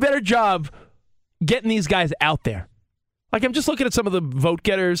must do a better job getting these guys out there. Like, I'm just looking at some of the vote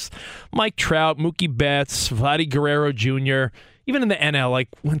getters, Mike Trout, Mookie Betts, Vladdy Guerrero Jr., even in the NL, like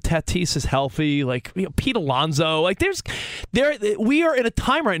when Tatis is healthy, like Pete Alonso. Like, we are in a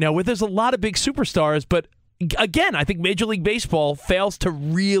time right now where there's a lot of big superstars, but again, I think Major League Baseball fails to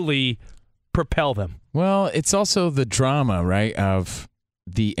really propel them. Well, it's also the drama, right, of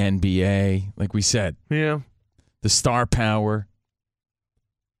the NBA, like we said. Yeah. The star power.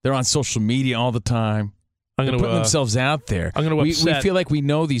 They're on social media all the time. They're putting themselves out there. I'm going to upset. We feel like we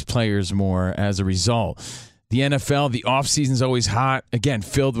know these players more as a result. The NFL, the offseason's always hot. Again,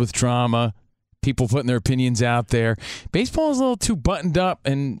 filled with drama. People putting their opinions out there. Baseball is a little too buttoned up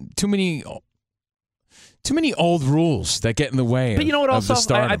and too many old rules that get in the way. But you know what? Also,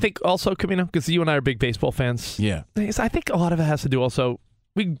 I think also, Camino, because you and I are big baseball fans. Yeah. I think a lot of it has to do also.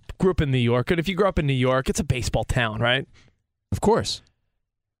 We grew up in New York, and if you grew up in New York, it's a baseball town, right? Of course.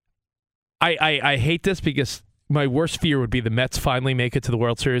 I hate this because my worst fear would be the Mets finally make it to the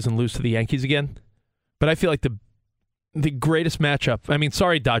World Series and lose to the Yankees again. But I feel like the greatest matchup, I mean,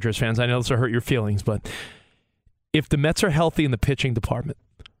 sorry, Dodgers fans, I know this will hurt your feelings, but if the Mets are healthy in the pitching department,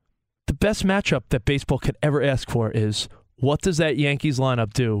 the best matchup that baseball could ever ask for is what does that Yankees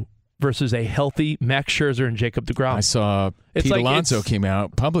lineup do versus a healthy Max Scherzer and Jacob deGrom? I saw Pete Alonso came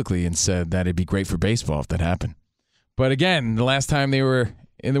out publicly and said that it'd be great for baseball if that happened. But again, the last time they were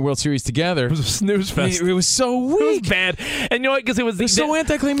in the World Series together, it was a snooze fest. It was so weak. It was bad. And you know what? Because it was so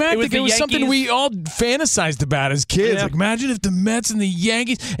anticlimactic. It was something we all fantasized about as kids. Yeah. Like, imagine if the Mets and the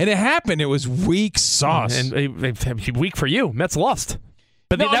Yankees, and it happened. It was weak sauce. And weak for you. Mets lost.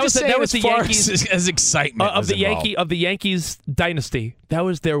 But no, that was the Yankees as excitement of the Yankees dynasty. That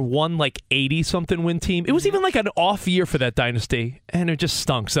was their one 80-something win team. It was even like an off year for that dynasty, and it just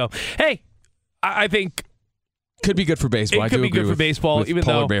stunk. So hey, I think. Could be good for baseball. It could be good for baseball, even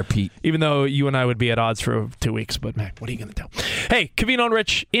Polar Bear Pete. Even though you and I would be at odds for 2 weeks. But man, what are you going to do? Hey, Covino and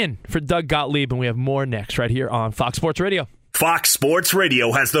Rich in for Doug Gottlieb, and we have more next right here on Fox Sports Radio. Fox Sports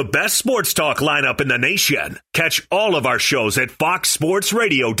Radio has the best sports talk lineup in the nation. Catch all of our shows at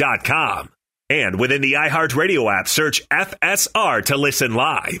foxsportsradio.com. And within the iHeartRadio app, search FSR to listen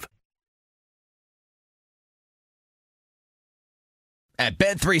live. At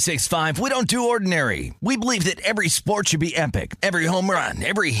Bet365, we don't do ordinary. We believe that every sport should be epic. Every home run,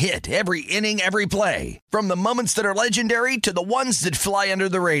 every hit, every inning, every play. From the moments that are legendary to the ones that fly under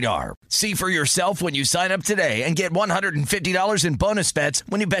the radar. See for yourself when you sign up today and get $150 in bonus bets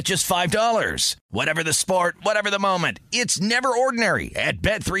when you bet just $5. Whatever the sport, whatever the moment, it's never ordinary at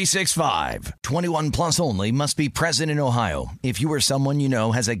Bet365. 21 plus only. Must be present in Ohio. If you or someone you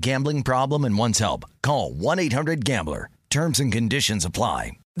know has a gambling problem and wants help, call 1-800-GAMBLER. Terms and conditions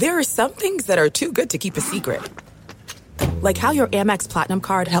apply. There are some things that are too good to keep a secret. Like how your Amex Platinum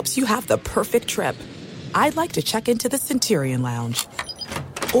card helps you have the perfect trip. I'd like to check into the Centurion Lounge.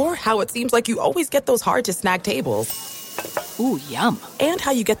 Or how it seems like you always get those hard-to-snag tables. Ooh, yum. And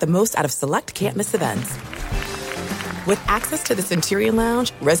how you get the most out of select can't-miss events. With access to the Centurion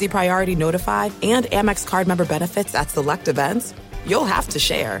Lounge, Resi Priority Notified, and Amex card member benefits at select events, you'll have to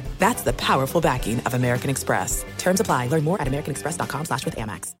share. That's the powerful backing of American Express. Terms apply. Learn more at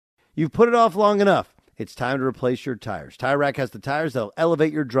americanexpress.com/withAmex. You've put it off long enough. It's time to replace your tires. Tire Rack has the tires that'll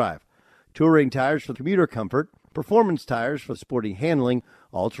elevate your drive. Touring tires for commuter comfort, performance tires for sporty handling,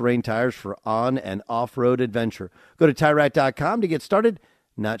 all-terrain tires for on- and off-road adventure. Go to TireRack.com to get started.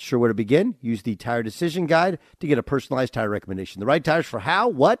 Not sure where to begin? Use the Tire Decision Guide to get a personalized tire recommendation. The right tires for how,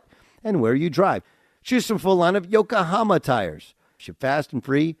 what, and where you drive. Choose from full line of Yokohama tires. Ship fast and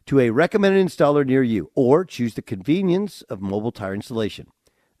free to a recommended installer near you. Or choose the convenience of mobile tire installation.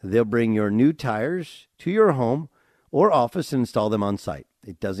 They'll bring your new tires to your home or office and install them on site.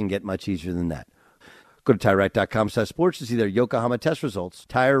 It doesn't get much easier than that. Go to TireRack.com/sports to see their Yokohama test results,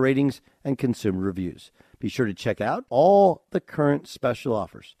 tire ratings, and consumer reviews. Be sure to check out all the current special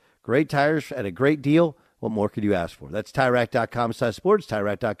offers. Great tires at a great deal. What more could you ask for? That's TireRack.com/sports,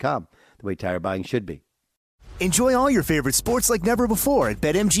 TireRack.com, the way tire buying should be. Enjoy all your favorite sports like never before at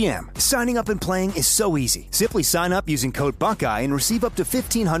BetMGM. Signing up and playing is so easy. Simply sign up using code Buckeye and receive up to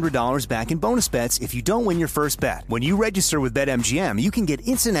 $1,500 back in bonus bets if you don't win your first bet. When you register with BetMGM, you can get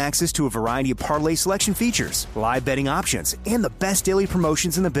instant access to a variety of parlay selection features, live betting options, and the best daily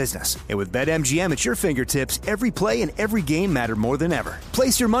promotions in the business. And with BetMGM at your fingertips, every play and every game matter more than ever.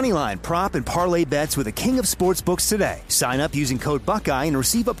 Place your moneyline, prop, and parlay bets with the king of sportsbooks today. Sign up using code Buckeye and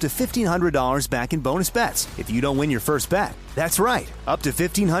receive up to $1,500 back in bonus bets if you don't win your first bet. That's right, up to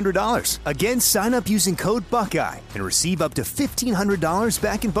 $1,500. Again, sign up using code Buckeye and receive up to $1,500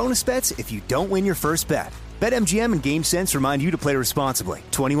 back in bonus bets if you don't win your first bet. BetMGM and GameSense remind you to play responsibly.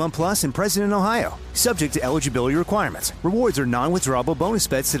 21 plus and present in Ohio. Subject to eligibility requirements. Rewards are non-withdrawable bonus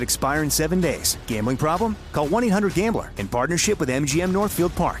bets that expire in 7 days. Gambling problem? Call 1-800-GAMBLER in partnership with MGM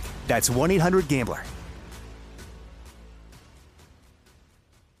Northfield Park. That's 1-800-GAMBLER.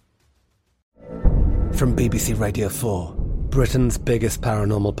 From BBC Radio 4, Britain's biggest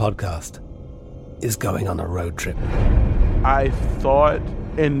paranormal podcast is going on a road trip. I thought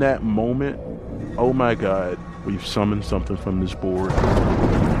in that moment, oh my God, we've summoned something from this board.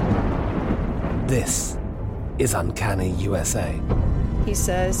 This is Uncanny USA. He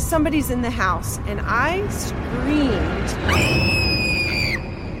says, somebody's in the house, and I screamed.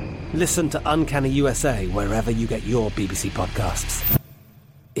 Listen to Uncanny USA wherever you get your BBC podcasts,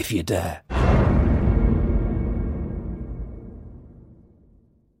 if you dare.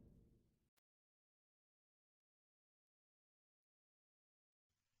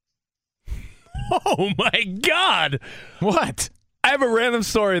 Oh, my God. What? I have a random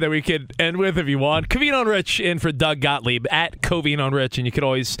story that we could end with if you want. Covino and Rich in for Doug Gottlieb at Covino and Rich, and you could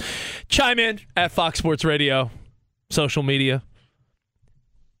always chime in at Fox Sports Radio, social media.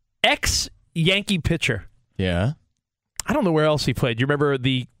 Ex-Yankee pitcher. Yeah. I don't know where else he played. You remember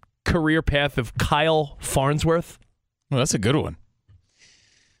the career path of Kyle Farnsworth? Well, that's a good one.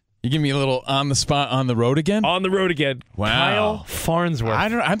 You give me a little on the spot, on the road again? On the road again. Wow. Kyle Farnsworth.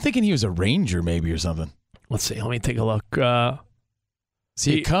 I'm thinking he was a Ranger maybe or something. Let's see. Let me take a look. Is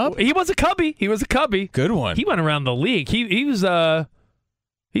he a Cub? He was a Cubby. He was a Cubby. Good one. He went around the league. He's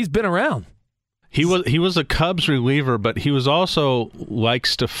been around. He was a Cubs reliever, but he was also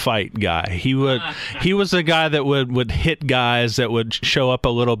likes to fight guy. He was a guy that would hit guys, that would show up a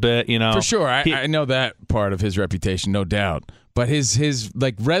little bit, you know. For sure. I know that part of his reputation, no doubt. But his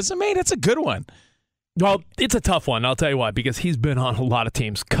like resume, that's a good one. Well, it's a tough one. I'll tell you why. Because he's been on a lot of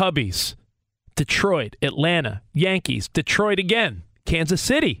teams: Cubbies, Detroit, Atlanta, Yankees, Detroit again, Kansas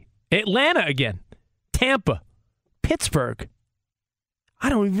City, Atlanta again, Tampa, Pittsburgh. I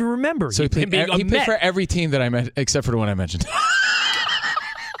don't even remember. So he played for every team that I met, except for the one I mentioned.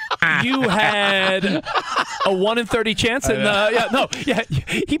 You had a 1 in 30 chance, and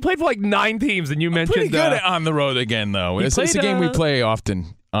he played for like 9 teams, and you mentioned pretty good on the road again, though. It's a game we play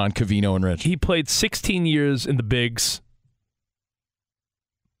often on Covino and Rich. He played 16 years in the bigs.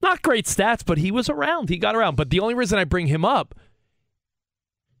 Not great stats, but he was around. He got around. But the only reason I bring him up,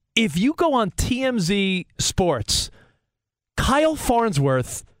 if you go on TMZ Sports, Kyle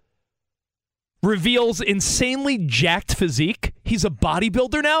Farnsworth reveals insanely jacked physique. He's a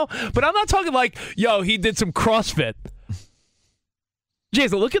bodybuilder now, but I'm not talking like, he did some CrossFit.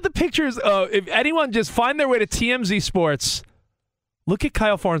 Jason, look at the pictures. If anyone just find their way to TMZ Sports, look at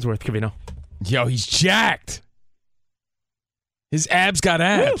Kyle Farnsworth, Covino. He's jacked. His abs got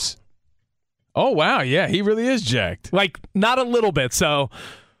abs. Woo. Oh, wow. Yeah, he really is jacked. Like, not a little bit. So,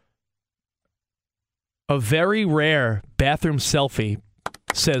 a very rare bathroom selfie,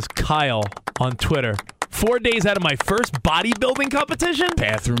 says Kyle on Twitter. 4 days out of my first bodybuilding competition.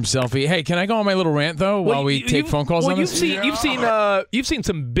 Bathroom selfie. Hey, can I go on my little rant though while we take phone calls on this? You've seen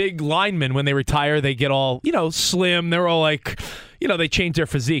some big linemen when they retire. They get all slim. They're all like they change their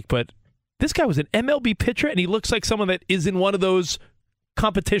physique, but this guy was an MLB pitcher, and he looks like someone that is in one of those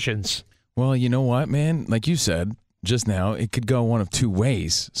competitions. Well, you know what, man? Like you said just now, it could go one of two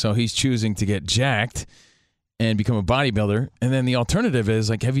ways. So he's choosing to get jacked and become a bodybuilder. And then the alternative is,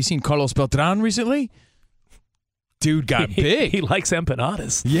 like, have you seen Carlos Beltran recently? Dude got big. He likes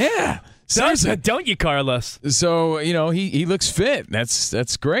empanadas. Yeah. Don't you, Carlos? So, he looks fit.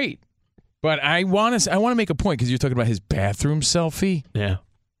 That's great. But I want to make a point because you're talking about his bathroom selfie. Yeah.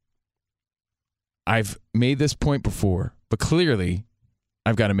 I've made this point before, but clearly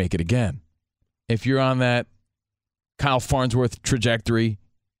I've got to make it again. If you're on that Kyle Farnsworth trajectory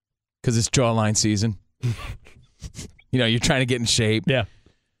because it's jawline season, you're trying to get in shape. Yeah.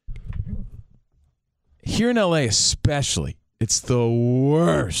 Here in LA especially, it's the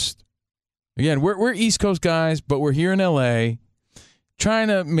worst. Again, we're East Coast guys, but we're here in LA trying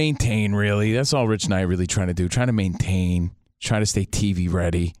to maintain, really. That's all Rich and I are really trying to do, trying to maintain, trying to stay TV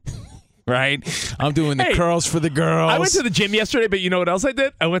ready. Right? I'm doing the curls for the girls. I went to the gym yesterday, but you know what else I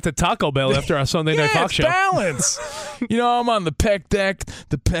did? I went to Taco Bell after our Sunday Night Fox show. Balance. I'm on the pec deck,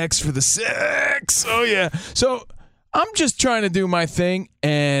 the pecs for the sex. Oh, yeah. So I'm just trying to do my thing,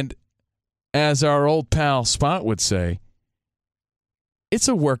 and as our old pal Spot would say, it's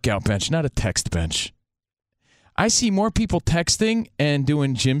a workout bench, not a text bench. I see more people texting and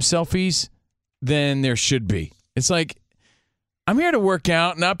doing gym selfies than there should be. It's like, I'm here to work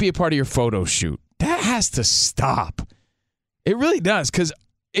out, not be a part of your photo shoot. That has to stop. It really does, because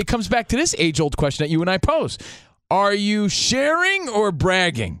it comes back to this age-old question that you and I pose. Are you sharing or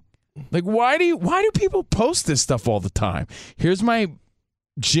bragging? Like, why do people post this stuff all the time? Here's my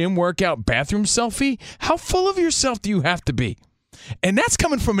gym workout bathroom selfie. How full of yourself do you have to be? And that's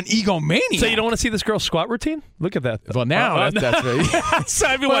coming from an egomaniac. So you don't want to see this girl's squat routine? Look at that. Well, now that's right. So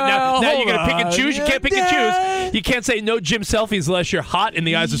now you're going to pick and choose. You can't pick and choose. You can't say no gym selfies unless you're hot in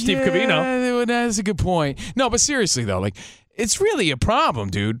the eyes of Steve Covino. That's a good point. No, but seriously, though, like, it's really a problem,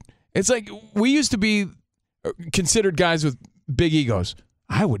 dude. It's like we used to be considered guys with big egos.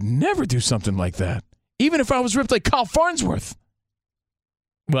 I would never do something like that, even if I was ripped like Kyle Farnsworth.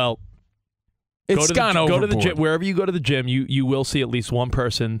 Well, It's gone overboard. Go to the gym. Wherever you go to the gym, you will see at least one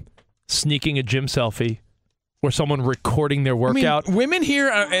person sneaking a gym selfie or someone recording their workout. I mean, women here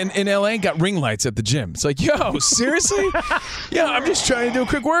in LA got ring lights at the gym. It's like, yo, seriously? Yeah, I'm just trying to do a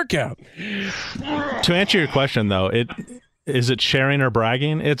quick workout. To answer your question, though, is it sharing or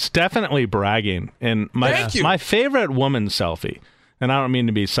bragging? It's definitely bragging. And my favorite woman selfie, and I don't mean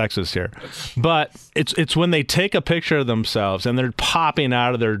to be sexist here, but it's when they take a picture of themselves and they're popping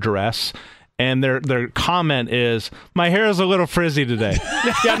out of their dress. And their comment is, my hair is a little frizzy today.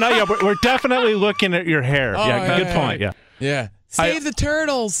 We're definitely looking at your hair. Good point. Yeah. Save the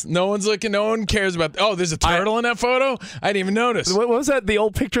turtles. No one's looking. No one cares about. Oh, there's a turtle in that photo? I didn't even notice. What was that? The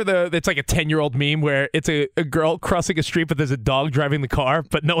old picture that's like a 10-year-old meme where it's a girl crossing a street, but there's a dog driving the car,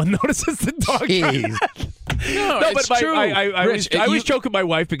 but no one notices the dog. No, it's but true. I always joke with my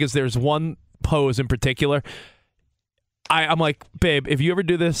wife because there's one pose in particular. I'm like, babe, if you ever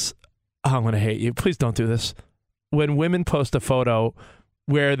do this, I'm going to hate you. Please don't do this. When women post a photo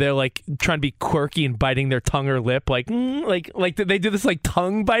where they're like trying to be quirky and biting their tongue or lip, like they do this like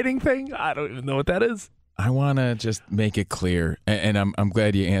tongue biting thing. I don't even know what that is. I want to just make it clear, and I'm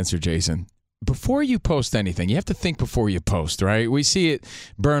glad you answered, Jason. Before you post anything, you have to think before you post, right? We see it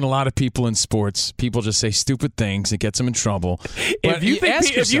burn a lot of people in sports. People just say stupid things. It gets them in trouble. If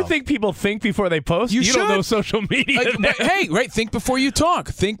you think people think before they post, you don't know social media. Right? Think before you talk.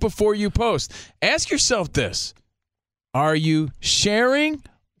 Think before you post. Ask yourself this. Are you sharing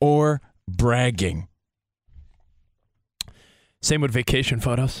or bragging? Same with vacation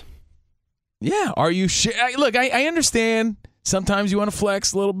photos. Yeah. Are you Look, I understand. Sometimes you want to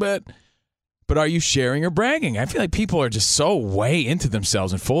flex a little bit. But are you sharing or bragging? I feel like people are just so way into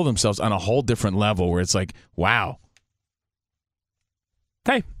themselves and full of themselves on a whole different level where it's like, wow.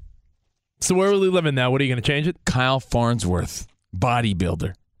 Hey, so where are we living now? What are you going to change it? Kyle Farnsworth,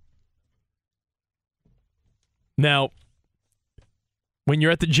 bodybuilder. Now, when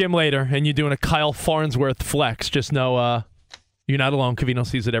you're at the gym later and you're doing a Kyle Farnsworth flex, just know you're not alone. Covino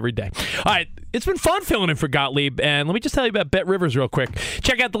sees it every day. All right, it's been fun filling in for Gottlieb, and let me just tell you about Bet Rivers real quick.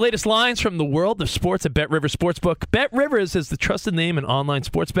 Check out the latest lines from the world of sports at Bet Rivers Sportsbook. Bet Rivers is the trusted name in online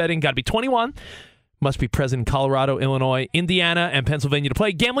sports betting. Got to be 21. Must be present in Colorado, Illinois, Indiana, and Pennsylvania to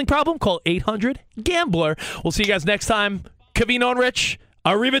play. Gambling problem? Call 800-GAMBLER. We'll see you guys next time. Covino and Rich,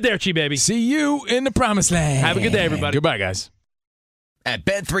 arrivederci, baby. See you in the promised land. Have a good day, everybody. Goodbye, guys. At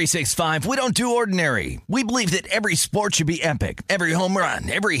Bet365, we don't do ordinary. We believe that every sport should be epic. Every home run,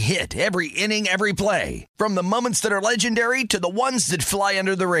 every hit, every inning, every play. From the moments that are legendary to the ones that fly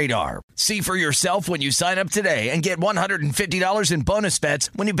under the radar. See for yourself when you sign up today and get $150 in bonus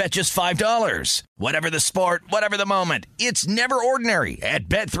bets when you bet just $5. Whatever the sport, whatever the moment, it's never ordinary at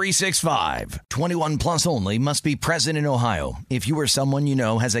Bet365. 21 plus only. Must be present in Ohio. If you or someone you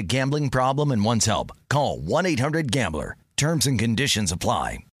know has a gambling problem and wants help, call 1-800-GAMBLER. Terms and conditions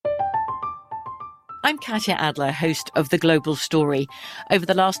apply. I'm Katya Adler, host of The Global Story. Over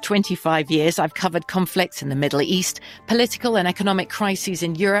the last 25 years, I've covered conflicts in the Middle East, political and economic crises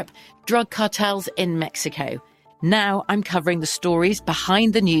in Europe, drug cartels in Mexico. Now I'm covering the stories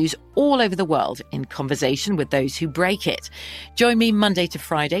behind the news all over the world in conversation with those who break it. Join me Monday to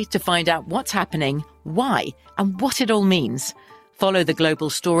Friday to find out what's happening, why, and what it all means. Follow The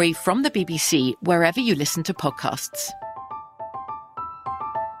Global Story from the BBC wherever you listen to podcasts.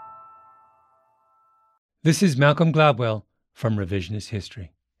 This is Malcolm Gladwell from Revisionist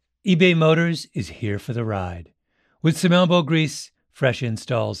History. eBay Motors is here for the ride. With some elbow grease, fresh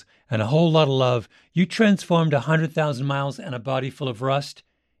installs, and a whole lot of love, you transformed 100,000 miles and a body full of rust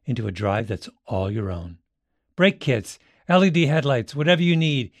into a drive that's all your own. Brake kits, LED headlights, whatever you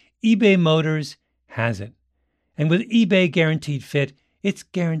need, eBay Motors has it. And with eBay Guaranteed Fit, it's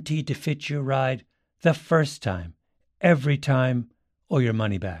guaranteed to fit your ride the first time, every time, or your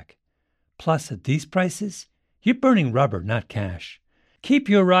money back. Plus, at these prices, you're burning rubber, not cash. Keep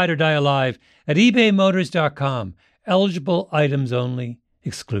your ride or die alive at ebaymotors.com. Eligible items only.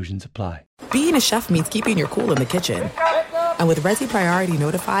 Exclusions apply. Being a chef means keeping your cool in the kitchen. And with Resi Priority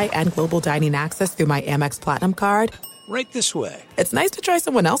Notify and Global Dining Access through my Amex Platinum card, right this way. It's nice to try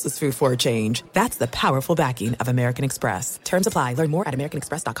someone else's food for a change. That's the powerful backing of American Express. Terms apply. Learn more at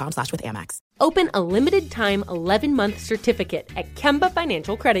americanexpress.com/withAmex. Open a limited-time 11-month certificate at Kemba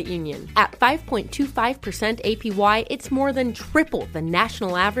Financial Credit Union. At 5.25% APY, it's more than triple the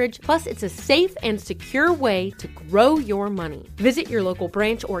national average, plus it's a safe and secure way to grow your money. Visit your local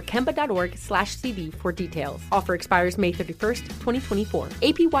branch or kemba.org/cb for details. Offer expires May 31st, 2024.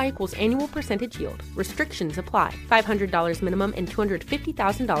 APY equals annual percentage yield. Restrictions apply. $500 minimum and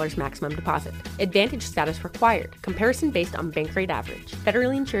 $250,000 maximum deposit. Advantage status required. Comparison based on bank rate average.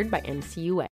 Federally insured by NCUA.